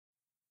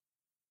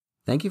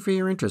Thank you for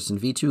your interest in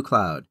V2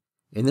 Cloud.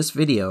 In this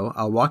video,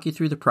 I'll walk you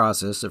through the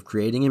process of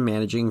creating and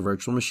managing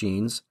virtual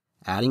machines,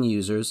 adding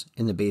users,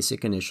 and the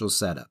basic initial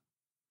setup.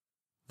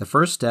 The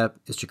first step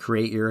is to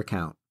create your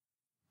account.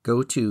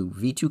 Go to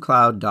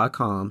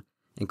v2cloud.com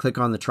and click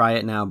on the Try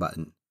It Now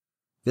button.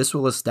 This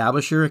will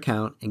establish your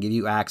account and give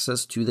you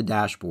access to the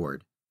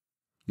dashboard.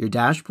 Your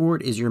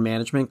dashboard is your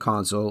management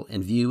console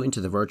and view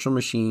into the virtual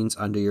machines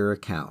under your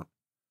account.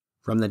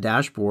 From the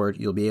dashboard,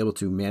 you'll be able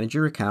to manage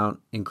your account,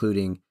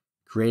 including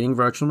creating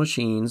virtual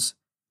machines,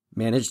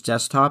 manage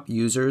desktop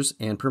users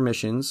and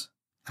permissions,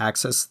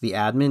 access the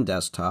admin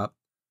desktop,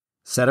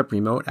 set up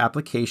remote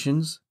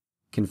applications,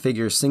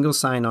 configure single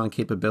sign-on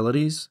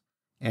capabilities,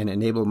 and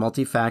enable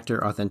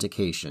multi-factor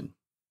authentication.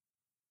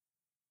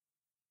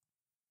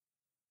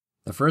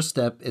 The first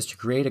step is to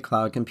create a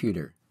cloud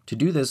computer. To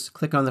do this,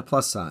 click on the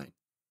plus sign.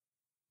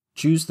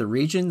 Choose the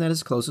region that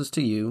is closest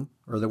to you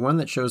or the one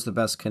that shows the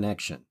best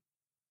connection.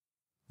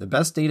 The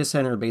best data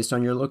center based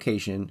on your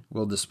location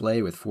will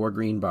display with 4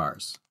 green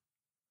bars.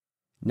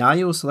 Now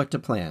you will select a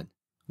plan.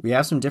 We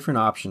have some different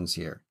options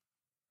here.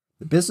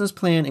 The business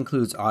plan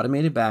includes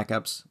automated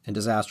backups and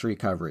disaster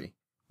recovery,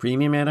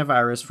 premium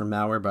antivirus for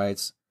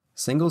Malwarebytes,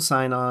 single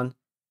sign-on,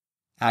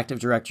 Active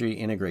Directory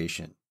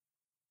integration.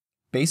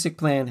 Basic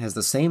plan has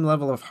the same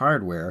level of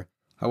hardware,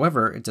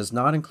 however, it does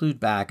not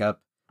include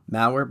backup,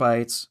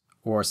 Malwarebytes,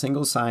 or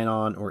single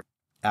sign-on or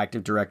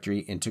Active Directory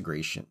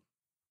integration.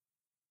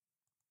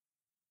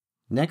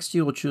 Next,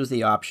 you will choose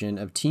the option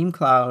of Team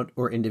Cloud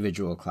or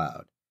Individual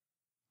Cloud.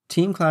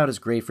 Team Cloud is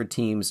great for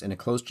teams in a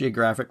close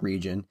geographic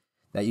region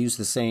that use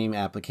the same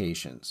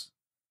applications.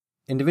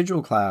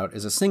 Individual Cloud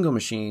is a single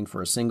machine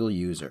for a single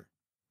user.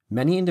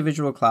 Many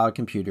individual cloud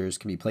computers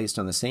can be placed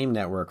on the same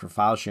network for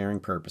file sharing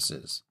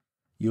purposes.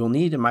 You will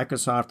need a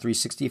Microsoft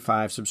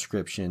 365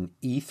 subscription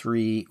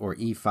E3 or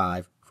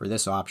E5 for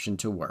this option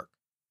to work.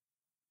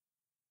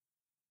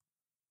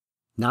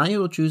 Now you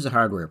will choose a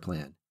hardware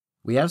plan.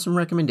 We have some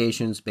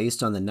recommendations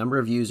based on the number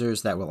of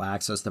users that will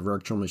access the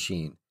virtual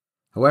machine.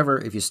 However,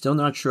 if you're still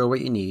not sure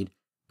what you need,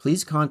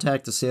 please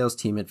contact the sales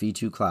team at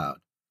V2 Cloud.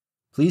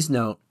 Please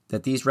note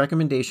that these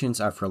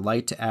recommendations are for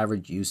light to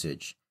average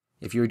usage.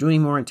 If you're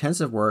doing more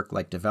intensive work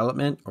like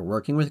development or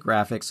working with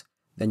graphics,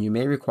 then you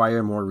may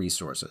require more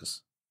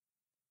resources.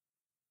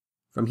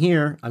 From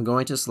here, I'm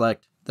going to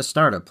select the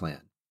Startup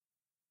plan.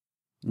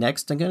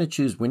 Next, I'm going to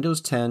choose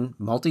Windows 10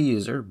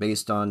 Multi-User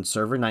based on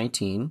Server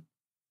 19.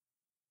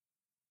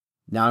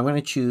 Now I'm going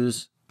to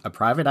choose a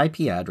private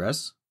IP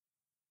address.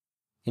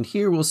 And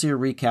here we'll see a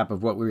recap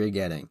of what we are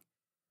getting.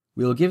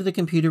 We will give the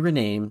computer a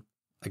name,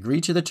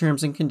 agree to the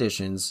terms and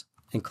conditions,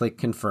 and click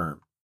Confirm.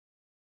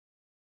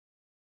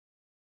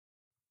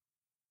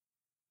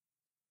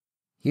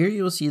 Here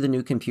you will see the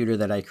new computer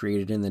that I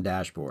created in the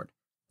dashboard.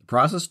 The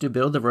process to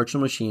build the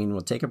virtual machine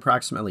will take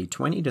approximately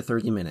 20 to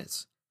 30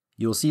 minutes.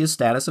 You will see a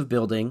status of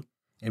building,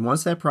 and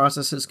once that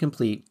process is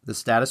complete, the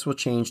status will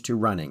change to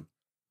running.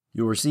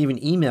 You will receive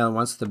an email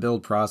once the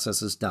build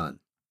process is done.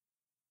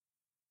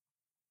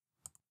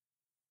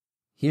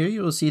 Here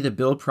you will see the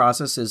build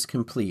process is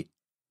complete.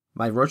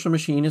 My virtual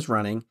machine is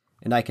running,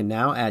 and I can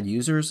now add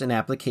users and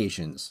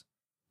applications.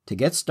 To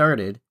get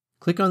started,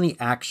 click on the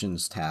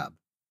Actions tab,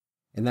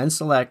 and then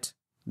select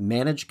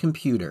Manage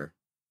Computer.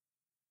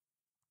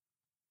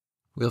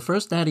 We'll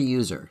first add a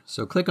user,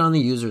 so click on the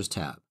Users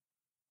tab.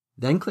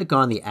 Then click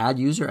on the Add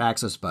User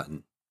Access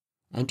button.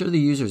 Enter the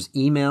user's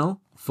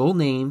email, full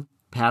name,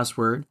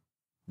 password,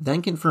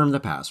 then confirm the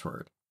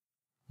password.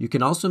 You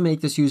can also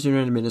make this user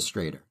an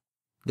administrator.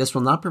 This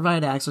will not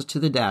provide access to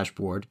the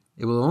dashboard.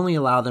 It will only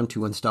allow them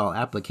to install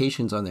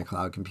applications on their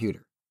cloud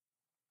computer.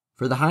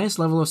 For the highest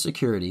level of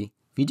security,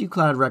 V2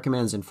 Cloud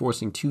recommends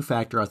enforcing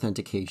two-factor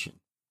authentication.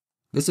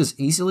 This is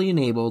easily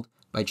enabled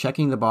by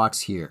checking the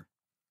box here.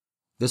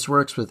 This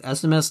works with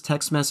SMS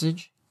text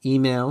message,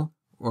 email,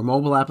 or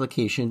mobile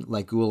application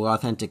like Google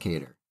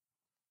Authenticator.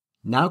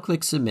 Now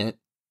click Submit,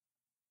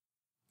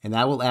 and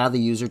that will add the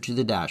user to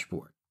the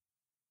dashboard.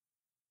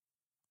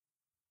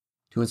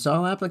 To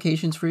install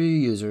applications for your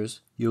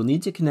users, you will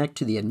need to connect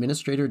to the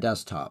administrator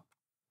desktop.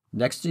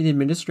 Next to the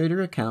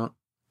administrator account,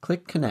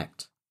 click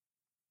Connect.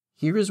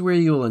 Here is where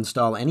you will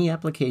install any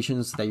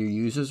applications that your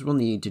users will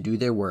need to do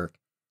their work.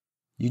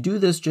 You do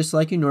this just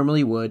like you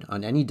normally would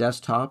on any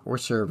desktop or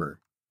server.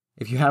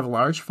 If you have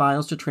large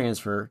files to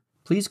transfer,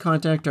 please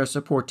contact our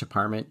support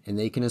department and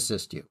they can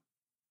assist you.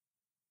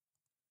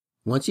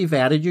 Once you've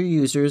added your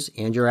users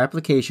and your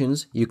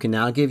applications, you can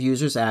now give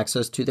users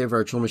access to their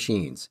virtual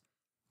machines.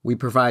 We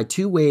provide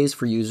 2 ways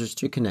for users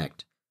to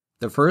connect.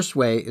 The first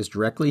way is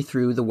directly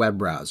through the web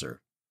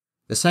browser.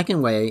 The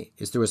second way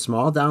is through a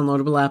small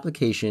downloadable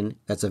application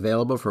that's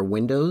available for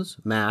Windows,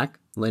 Mac,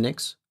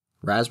 Linux,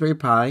 Raspberry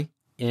Pi,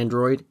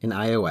 Android, and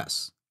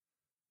iOS.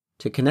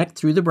 To connect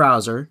through the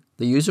browser,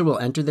 the user will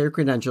enter their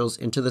credentials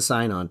into the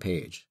sign-on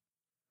page.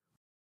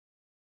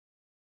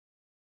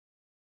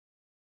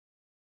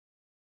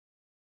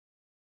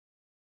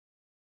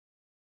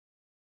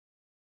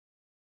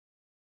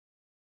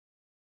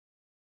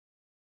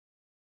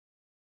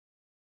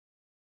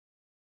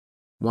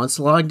 Once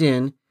logged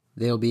in,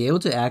 They'll be able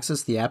to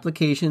access the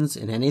applications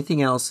and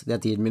anything else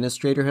that the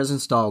administrator has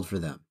installed for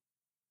them.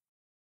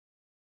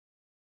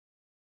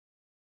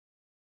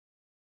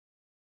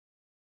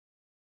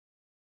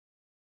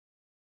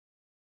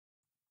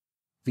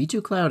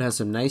 V2 Cloud has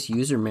some nice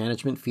user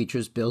management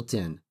features built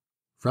in.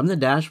 From the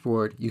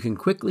dashboard, you can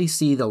quickly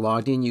see the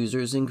logged in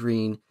users in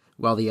green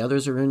while the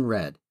others are in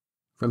red.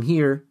 From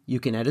here, you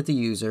can edit the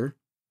user,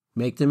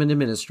 make them an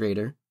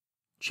administrator,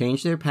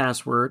 change their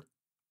password,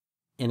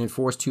 and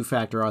enforce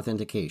two-factor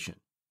authentication.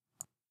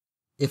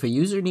 If a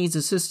user needs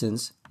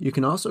assistance, you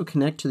can also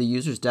connect to the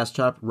user's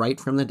desktop right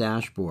from the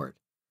dashboard.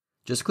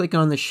 Just click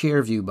on the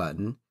Share View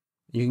button.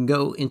 You can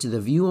go into the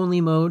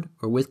view-only mode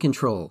or with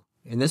control,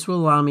 and this will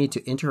allow me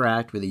to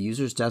interact with the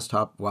user's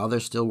desktop while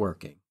they're still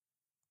working.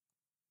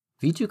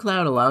 V2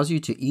 Cloud allows you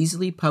to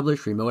easily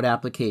publish remote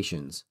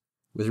applications.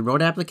 With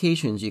remote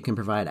applications, you can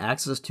provide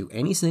access to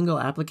any single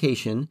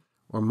application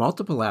or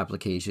multiple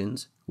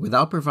applications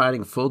without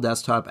providing full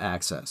desktop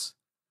access.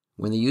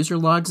 When the user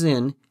logs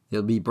in,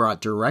 they'll be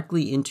brought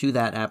directly into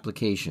that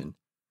application.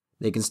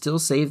 They can still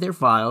save their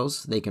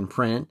files, they can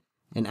print,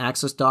 and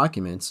access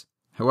documents.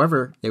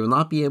 However, they will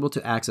not be able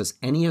to access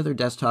any other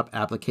desktop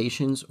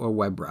applications or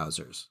web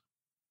browsers.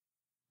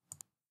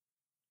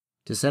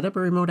 To set up a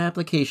remote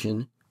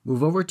application,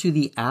 move over to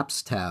the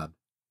Apps tab.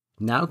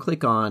 Now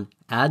click on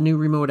Add New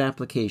Remote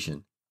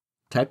Application.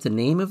 Type the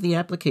name of the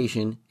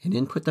application and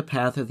input the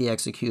path of the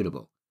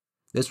executable.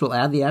 This will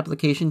add the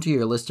application to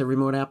your list of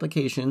remote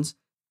applications.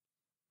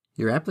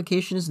 Your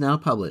application is now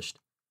published.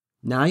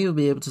 Now you'll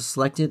be able to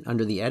select it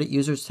under the Edit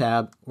Users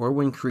tab or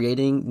when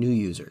creating new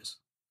users.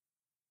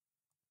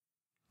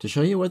 To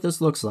show you what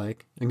this looks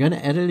like, I'm going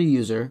to edit a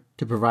user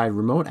to provide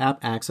remote app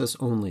access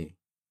only.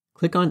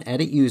 Click on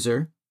Edit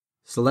User,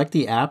 select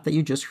the app that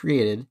you just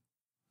created,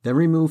 then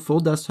remove full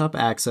desktop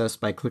access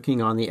by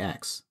clicking on the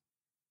X.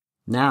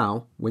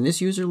 Now, when this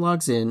user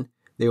logs in,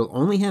 they will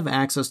only have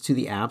access to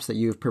the apps that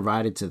you have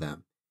provided to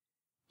them.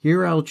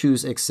 Here I'll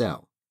choose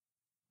Excel.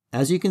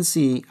 As you can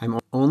see, I'm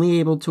only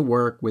able to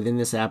work within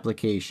this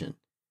application.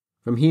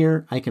 From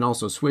here, I can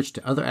also switch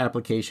to other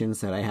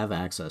applications that I have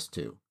access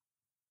to.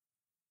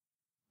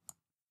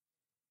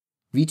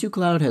 V2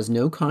 Cloud has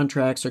no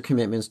contracts or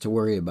commitments to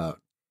worry about.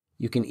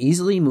 You can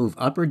easily move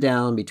up or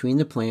down between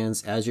the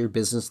plans as your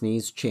business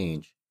needs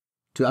change.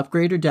 To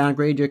upgrade or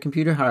downgrade your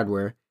computer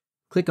hardware,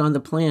 click on the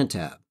Plan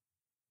tab.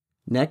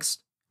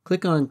 Next,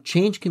 click on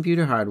Change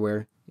Computer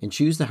Hardware and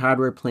choose the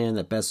hardware plan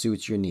that best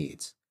suits your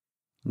needs.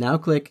 Now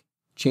click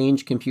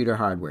Change Computer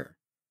Hardware.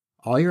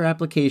 All your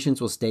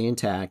applications will stay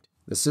intact,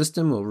 the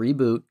system will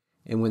reboot,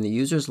 and when the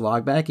users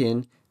log back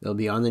in, they'll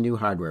be on the new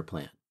hardware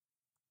plan.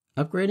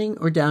 Upgrading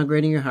or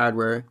downgrading your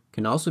hardware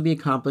can also be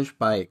accomplished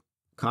by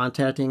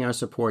contacting our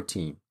support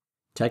team.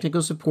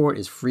 Technical support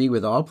is free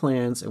with all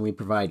plans, and we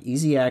provide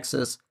easy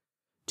access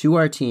to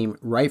our team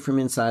right from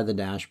inside the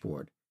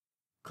dashboard.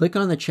 Click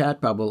on the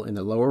chat bubble in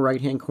the lower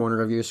right-hand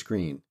corner of your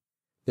screen.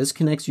 This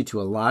connects you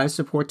to a live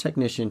support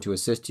technician to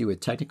assist you with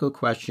technical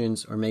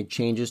questions or make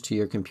changes to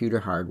your computer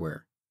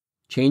hardware.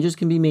 Changes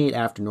can be made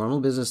after normal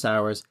business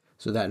hours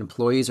so that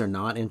employees are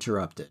not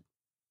interrupted.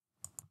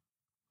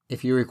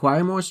 If you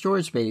require more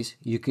storage space,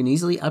 you can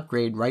easily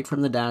upgrade right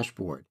from the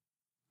dashboard.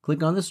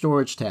 Click on the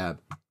Storage tab.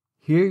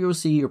 Here you'll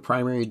see your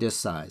primary disk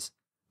size.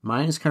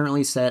 Mine is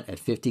currently set at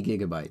 50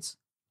 gigabytes.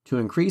 To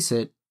increase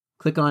it,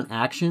 click on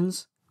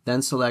Actions,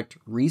 then select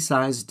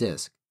Resize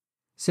Disk.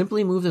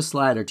 Simply move the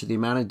slider to the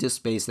amount of disk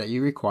space that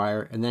you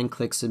require and then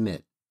click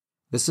Submit.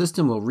 The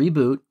system will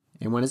reboot,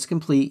 and when it's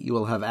complete, you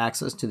will have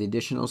access to the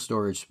additional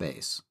storage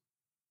space.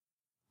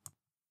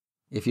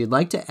 If you'd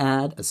like to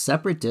add a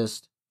separate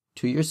disk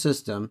to your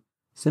system,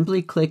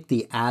 simply click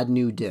the Add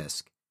New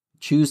Disk.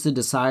 Choose the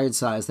desired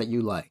size that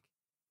you like.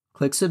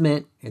 Click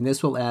Submit, and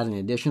this will add an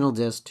additional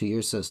disk to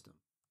your system.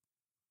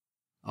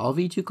 All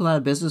V2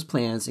 Cloud business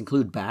plans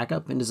include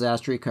backup and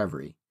disaster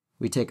recovery.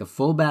 We take a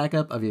full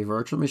backup of your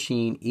virtual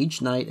machine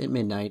each night at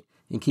midnight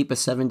and keep a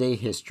 7-day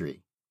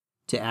history.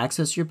 To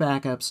access your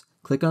backups,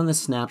 click on the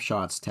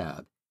Snapshots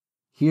tab.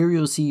 Here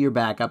you'll see your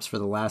backups for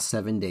the last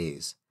 7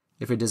 days.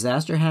 If a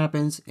disaster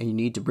happens and you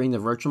need to bring the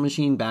virtual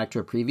machine back to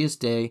a previous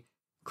day,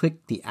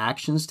 click the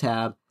Actions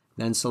tab,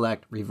 then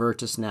select Revert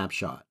to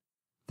Snapshot.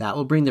 That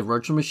will bring the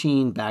virtual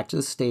machine back to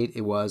the state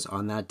it was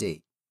on that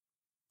date.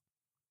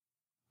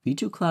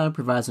 V2 Cloud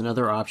provides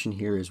another option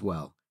here as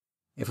well.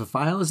 If a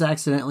file is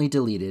accidentally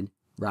deleted,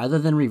 rather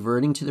than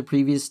reverting to the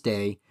previous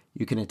day,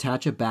 you can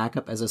attach a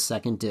backup as a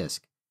second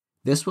disk.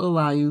 This will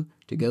allow you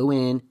to go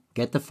in,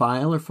 get the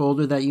file or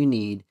folder that you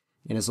need,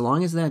 and as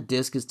long as that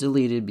disk is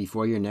deleted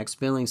before your next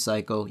billing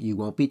cycle, you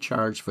won't be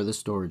charged for the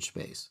storage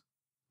space.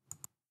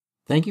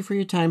 Thank you for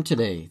your time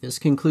today. This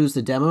concludes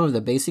the demo of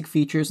the basic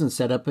features and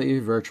setup of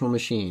your virtual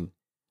machine.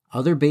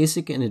 Other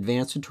basic and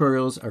advanced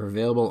tutorials are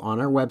available on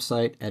our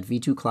website at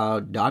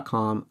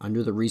v2cloud.com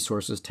under the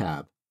Resources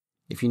tab.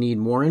 If you need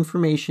more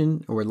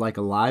information or would like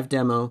a live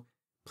demo,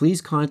 please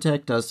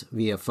contact us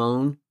via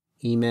phone,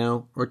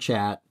 email, or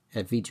chat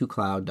at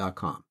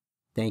v2cloud.com.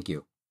 Thank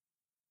you.